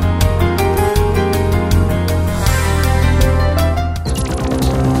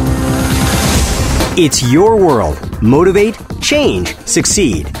 It's your world. Motivate, change,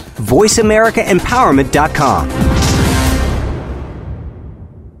 succeed. VoiceAmericaEmpowerment.com.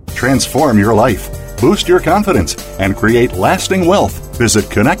 Transform your life, boost your confidence, and create lasting wealth. Visit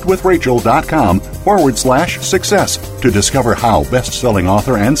connectwithrachel.com/success to discover how best-selling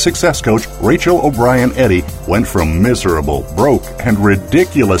author and success coach Rachel O'Brien Eddy went from miserable, broke, and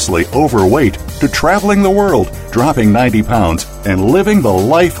ridiculously overweight to traveling the world, dropping 90 pounds, and living the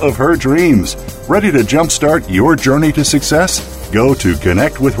life of her dreams. Ready to jumpstart your journey to success? Go to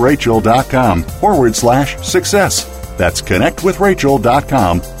connectwithrachel.com/success. That's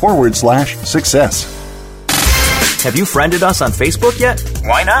connectwithrachel.com/success. Have you friended us on Facebook yet?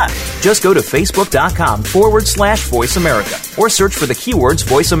 Why not? Just go to facebook.com/Voice America or search for the keywords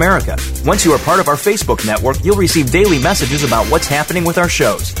Voice America. Once you are part of our Facebook network, you'll receive daily messages about what's happening with our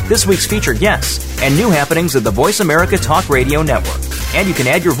shows, this week's featured guests, and new happenings of the Voice America Talk Radio Network. And you can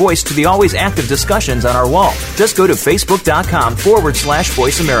add your voice to the always active discussions on our wall. Just go to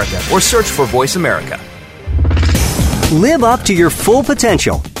facebook.com/Voice America or search for Voice America. Live up to your full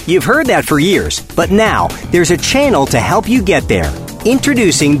potential. You've heard that for years, but now there's a channel to help you get there.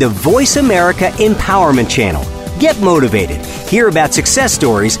 Introducing the Voice America Empowerment Channel. Get motivated, hear about success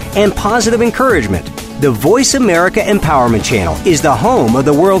stories, and positive encouragement. The Voice America Empowerment Channel is the home of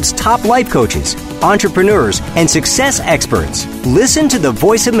the world's top life coaches. entrepreneurs, and success experts. Listen to the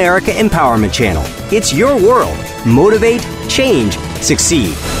Voice America Empowerment Channel. It's your world. Motivate, change,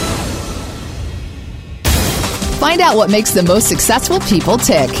 succeed. Find out what makes the most successful people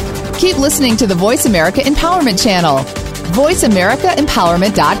tick. Keep listening to the Voice America Empowerment Channel.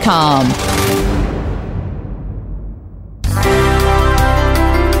 VoiceAmericaEmpowerment.com.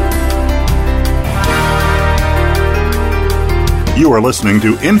 You are listening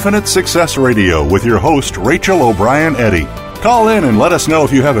to Infinite Success Radio with your host, Rachel O'Brien Eddy. Call in and let us know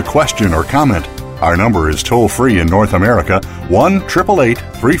if you have a question or comment. Our number is toll-free in North America,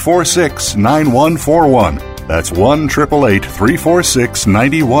 1-888-346-9141. That's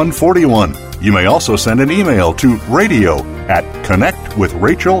 1-888-346-9141. You may also send an email to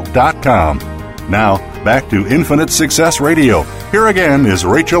radio@connectwithrachel.com. Now, back to Infinite Success Radio. Here again is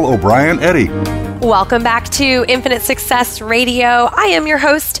Rachel O'Brien Eddy. Welcome back to Infinite Success Radio. I am your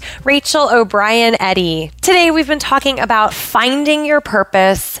host, Rachel O'Brien Eddy. Today we've been talking about finding your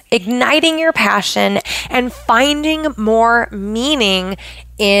purpose, igniting your passion, and finding more meaning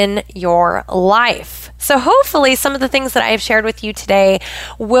in your life. So hopefully some of the things that I have shared with you today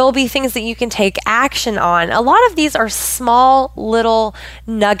will be things that you can take action on. A lot of these are small little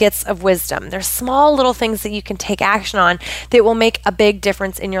nuggets of wisdom. They're small little things that you can take action on that will make a big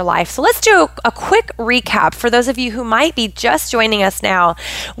difference in your life. So let's do a quick recap for those of you who might be just joining us now.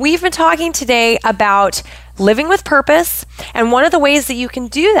 We've been talking today about living with purpose, and one of the ways that you can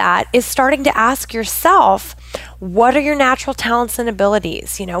do that is starting to ask yourself, what are your natural talents and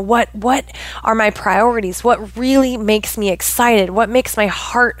abilities? You know, what are my priorities? What really makes me excited? What makes my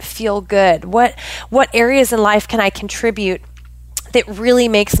heart feel good? What areas in life can I contribute that really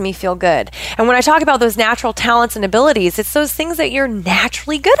makes me feel good? And when I talk about those natural talents and abilities, it's those things that you're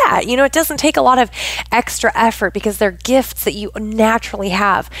naturally good at. You know, it doesn't take a lot of extra effort because they're gifts that you naturally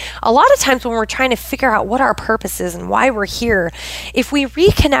have. A lot of times when we're trying to figure out what our purpose is and why we're here, if we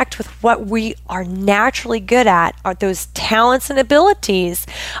reconnect with what we are naturally good at, are those talents and abilities,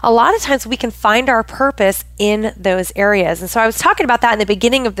 a lot of times we can find our purpose in those areas. And so I was talking about that in the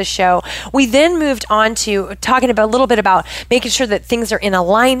beginning of the show. We then moved on to talking about a little bit about making sure that things are in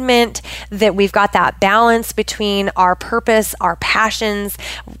alignment, that we've got that balance between our purpose, our passions,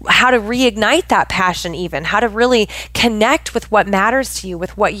 how to reignite that passion even, how to really connect with what matters to you,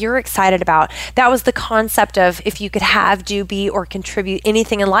 with what you're excited about. That was the concept of if you could have, do, be, or contribute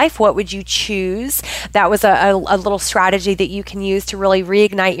anything in life, what would you choose? That was a little strategy that you can use to really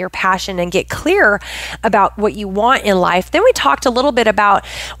reignite your passion and get clear about what you want in life. Then we talked a little bit about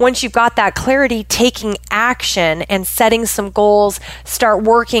once you've got that clarity, taking action and setting some goals, start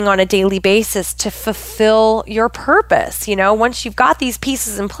working on a daily basis to fulfill your purpose. You know, once you've got these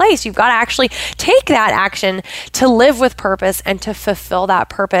pieces in place, you've got to actually take that action to live with purpose and to fulfill that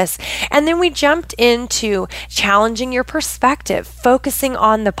purpose. And then we jumped into challenging your perspective, focusing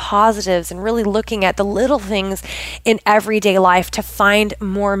on the positives and really looking at the little things in everyday life to find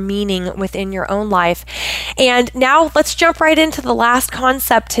more meaning within your own life. And now let's jump right into the last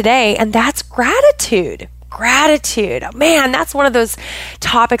concept today, and that's gratitude. Gratitude. Man, that's one of those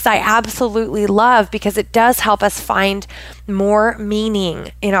topics I absolutely love because it does help us find more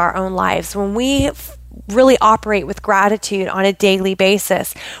meaning in our own lives. When we really operate with gratitude on a daily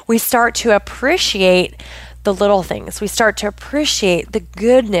basis, we start to appreciate the little things. We start to appreciate the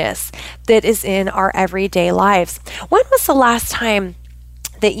goodness that is in our everyday lives. When was the last time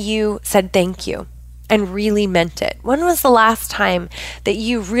that you said thank you and really meant it? When was the last time that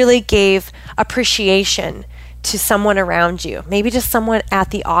you really gave appreciation to someone around you? Maybe to someone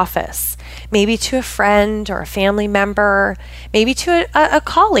at the office, maybe to a friend or a family member, maybe to a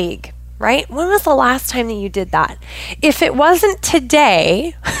colleague, right? When was the last time that you did that? If it wasn't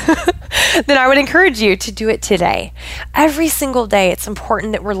today, then I would encourage you to do it today. Every single day, it's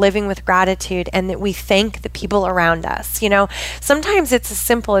important that we're living with gratitude and that we thank the people around us. You know, sometimes it's as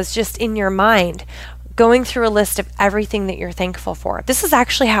simple as just in your mind, going through a list of everything that you're thankful for. This is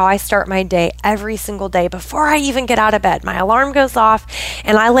actually how I start my day every single day before I even get out of bed. My alarm goes off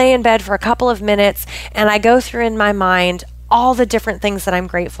and I lay in bed for a couple of minutes and I go through in my mind all the different things that I'm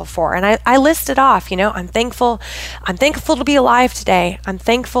grateful for. And I list it off, you know, I'm thankful to be alive today. I'm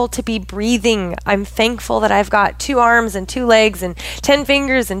thankful to be breathing. I'm thankful that I've got 2 arms and 2 legs and 10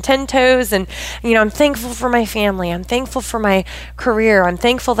 fingers and 10 toes. And, you know, I'm thankful for my family. I'm thankful for my career. I'm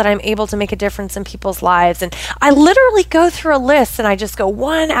thankful that I'm able to make a difference in people's lives. And I literally go through a list and I just go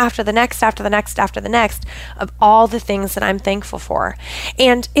one after the next, after the next, after the next of all the things that I'm thankful for.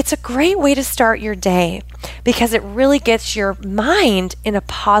 And it's a great way to start your day because it really gets your mind in a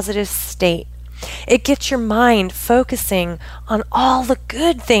positive state. It gets your mind focusing on all the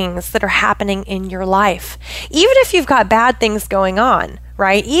good things that are happening in your life. Even if you've got bad things going on,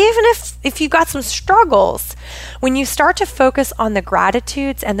 right? Even if you've got some struggles, when you start to focus on the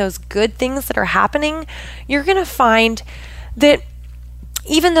gratitudes and those good things that are happening, you're going to find that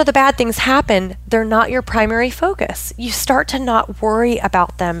even though the bad things happen, they're not your primary focus. You start to not worry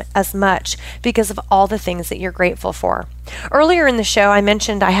about them as much because of all the things that you're grateful for. Earlier in the show, I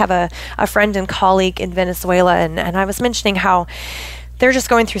mentioned I have a friend and colleague in Venezuela, and I was mentioning how they're just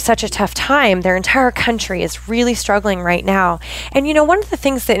going through such a tough time. Their entire country is really struggling right now. And one of the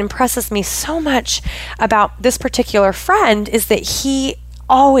things that impresses me so much about this particular friend is that he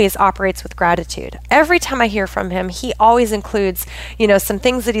always operates with gratitude. Every time I hear from him, he always includes, some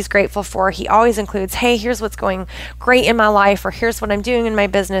things that he's grateful for. He always includes, hey, here's what's going great in my life, or here's what I'm doing in my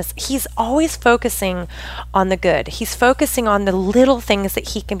business. He's always focusing on the good. He's focusing on the little things that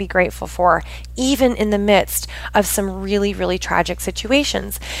he can be grateful for, even in the midst of some really, really tragic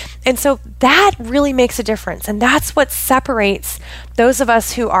situations. And so that really makes a difference. And that's what separates those of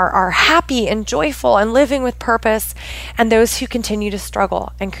us who are happy and joyful and living with purpose, and those who continue to struggle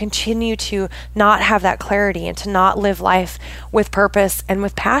and continue to not have that clarity and to not live life with purpose and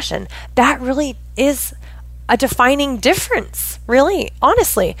with passion. That really is a defining difference, really,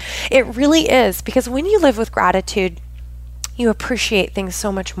 honestly. It really is, because when you live with gratitude, you appreciate things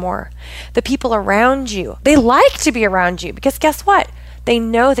so much more. The people around you, they like to be around you because guess what? They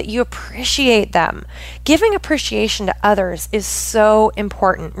know that you appreciate them. Giving appreciation to others is so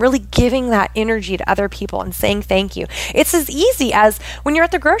important. Really giving that energy to other people and saying thank you. It's as easy as when you're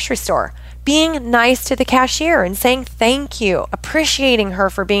at the grocery store, being nice to the cashier and saying thank you, appreciating her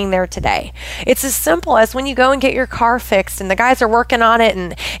for being there today. It's as simple as when you go and get your car fixed and the guys are working on it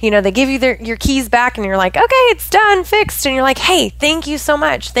and they give you your keys back and you're like, okay, it's done, fixed. And you're like, hey, thank you so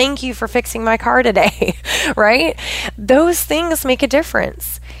much. Thank you for fixing my car today, right? Those things make a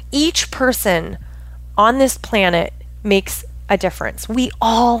difference. Each person on this planet makes a difference. We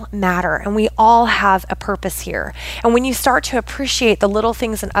all matter and we all have a purpose here. And when you start to appreciate the little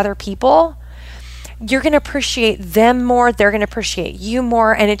things in other people, you're going to appreciate them more, they're going to appreciate you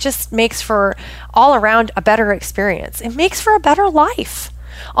more, and it just makes for all around a better experience. It makes for a better life.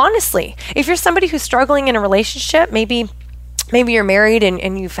 Honestly, if you're somebody who's struggling in a relationship, maybe you're married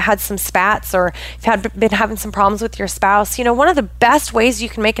and you've had some spats, or you've been having some problems with your spouse, one of the best ways you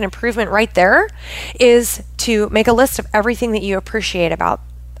can make an improvement right there is to make a list of everything that you appreciate about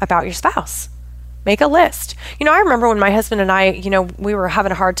your spouse. Make a list. I remember when my husband and I, we were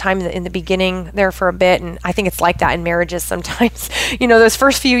having a hard time in the beginning there for a bit, and I think it's like that in marriages sometimes. Those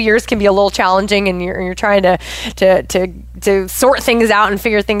first few years can be a little challenging, and you're trying to sort things out and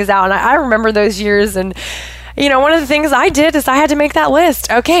figure things out. And I remember those years, and one of the things I did is I had to make that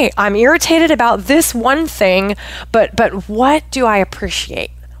list. Okay, I'm irritated about this one thing, but what do I appreciate?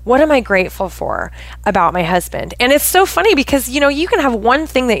 What am I grateful for about my husband? And it's so funny because, you can have one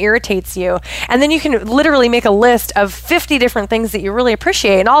thing that irritates you, and then you can literally make a list of 50 different things that you really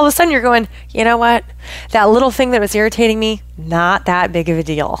appreciate. And all of a sudden you're going, you know what? That little thing that was irritating me, not that big of a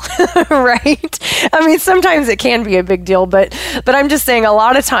deal, right? I mean, sometimes it can be a big deal, but I'm just saying a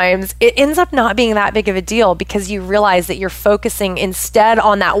lot of times it ends up not being that big of a deal because you realize that you're focusing instead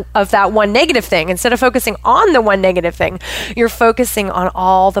on that one negative thing. Instead of focusing on the one negative thing, you're focusing on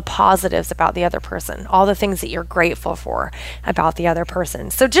all the positives about the other person, all the things that you're grateful for about the other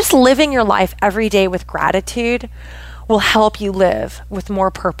person. So just living your life every day with gratitude will help you live with more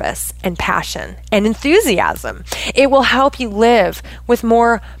purpose and passion and enthusiasm. It will help you live with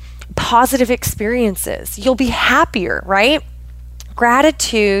more positive experiences. You'll be happier, right?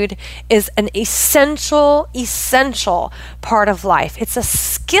 Gratitude is an essential part of life. It's a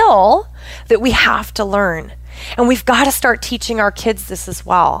skill that we have to learn. And we've got to start teaching our kids this as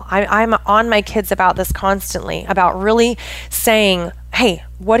well. I'm on my kids about this constantly, about really saying, hey,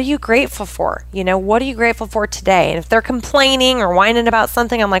 what are you grateful for? What are you grateful for today? And if they're complaining or whining about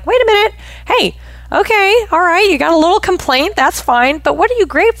something, I'm like, wait a minute. Hey, okay, all right, you got a little complaint, that's fine, but what are you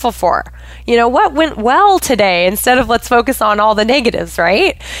grateful for? What went well today, instead of let's focus on all the negatives,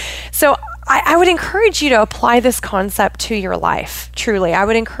 right? So I would encourage you to apply this concept to your life, truly. I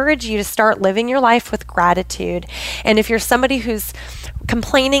would encourage you to start living your life with gratitude. And if you're somebody who's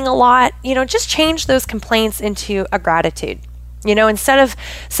complaining a lot, just change those complaints into a gratitude. Instead of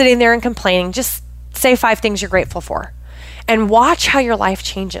sitting there and complaining, just say 5 things you're grateful for. And watch how your life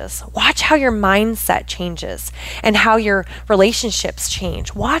changes. Watch how your mindset changes and how your relationships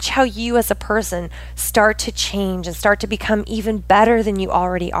change. Watch how you as a person start to change and start to become even better than you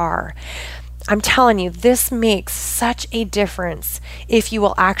already are. I'm telling you, this makes such a difference if you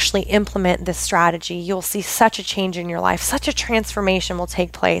will actually implement this strategy. You'll see such a change in your life. Such a transformation will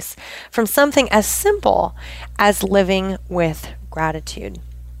take place from something as simple as living with gratitude.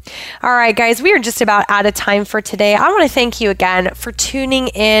 All right, guys, we are just about out of time for today. I want to thank you again for tuning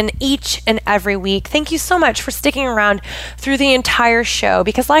in each and every week. Thank you so much for sticking around through the entire show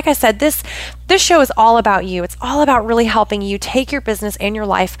because, like I said, this show is all about you. It's all about really helping you take your business and your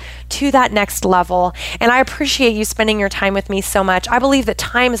life to that next level. And I appreciate you spending your time with me so much. I believe that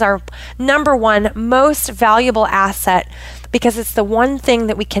time is our number one most valuable asset because it's the one thing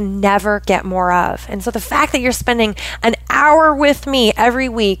that we can never get more of. And so the fact that you're spending an hour with me every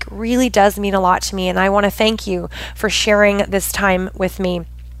week really does mean a lot to me. And I want to thank you for sharing this time with me.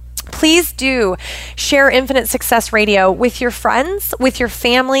 Please do share Infinite Success Radio with your friends, with your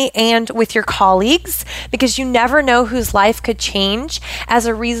family, and with your colleagues, because you never know whose life could change as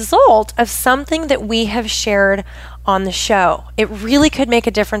a result of something that we have shared on the show. It really could make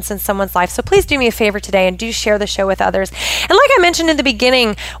a difference in someone's life. So please do me a favor today and do share the show with others. And like I mentioned in the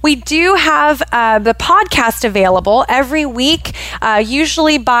beginning, we do have the podcast available every week.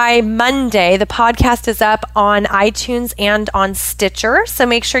 Usually by Monday, the podcast is up on iTunes and on Stitcher. So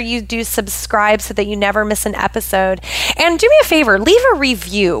make sure you do subscribe so that you never miss an episode. And do me a favor, leave a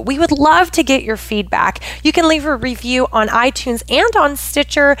review. We would love to get your feedback. You can leave a review on iTunes and on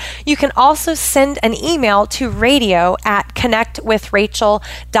Stitcher. You can also send an email to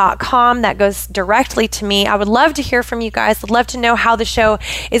radio@connectwithrachel.com. That goes directly to me. I would love to hear from you guys. I'd love to know how the show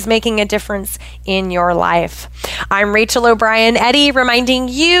is making a difference in your life. I'm Rachel O'Brien Eddy, reminding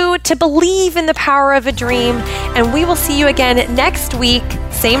you to believe in the power of a dream, and we will see you again next week,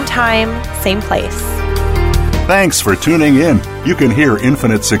 same time, same place. Thanks for tuning in. You can hear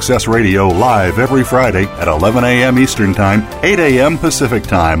Infinite Success Radio live every Friday at 11 a.m. Eastern Time, 8 a.m. Pacific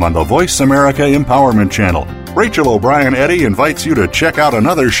Time on the Voice America Empowerment Channel. Rachel O'Brien Eddy invites you to check out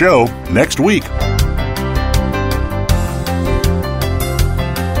another show next week.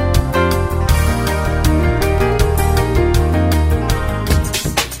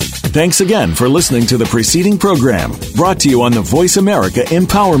 Thanks again for listening to the preceding program brought to you on the Voice America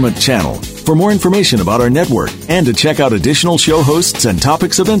Empowerment Channel. For more information about our network and to check out additional show hosts and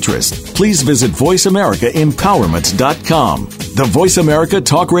topics of interest, please visit voiceamericaempowerment.com. The Voice America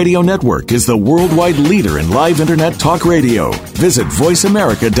Talk Radio Network is the worldwide leader in live Internet talk radio. Visit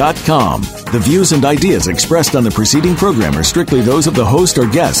voiceamerica.com. The views and ideas expressed on the preceding program are strictly those of the host or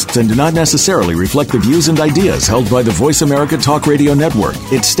guests and do not necessarily reflect the views and ideas held by the Voice America Talk Radio Network,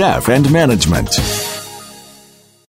 its staff, and management.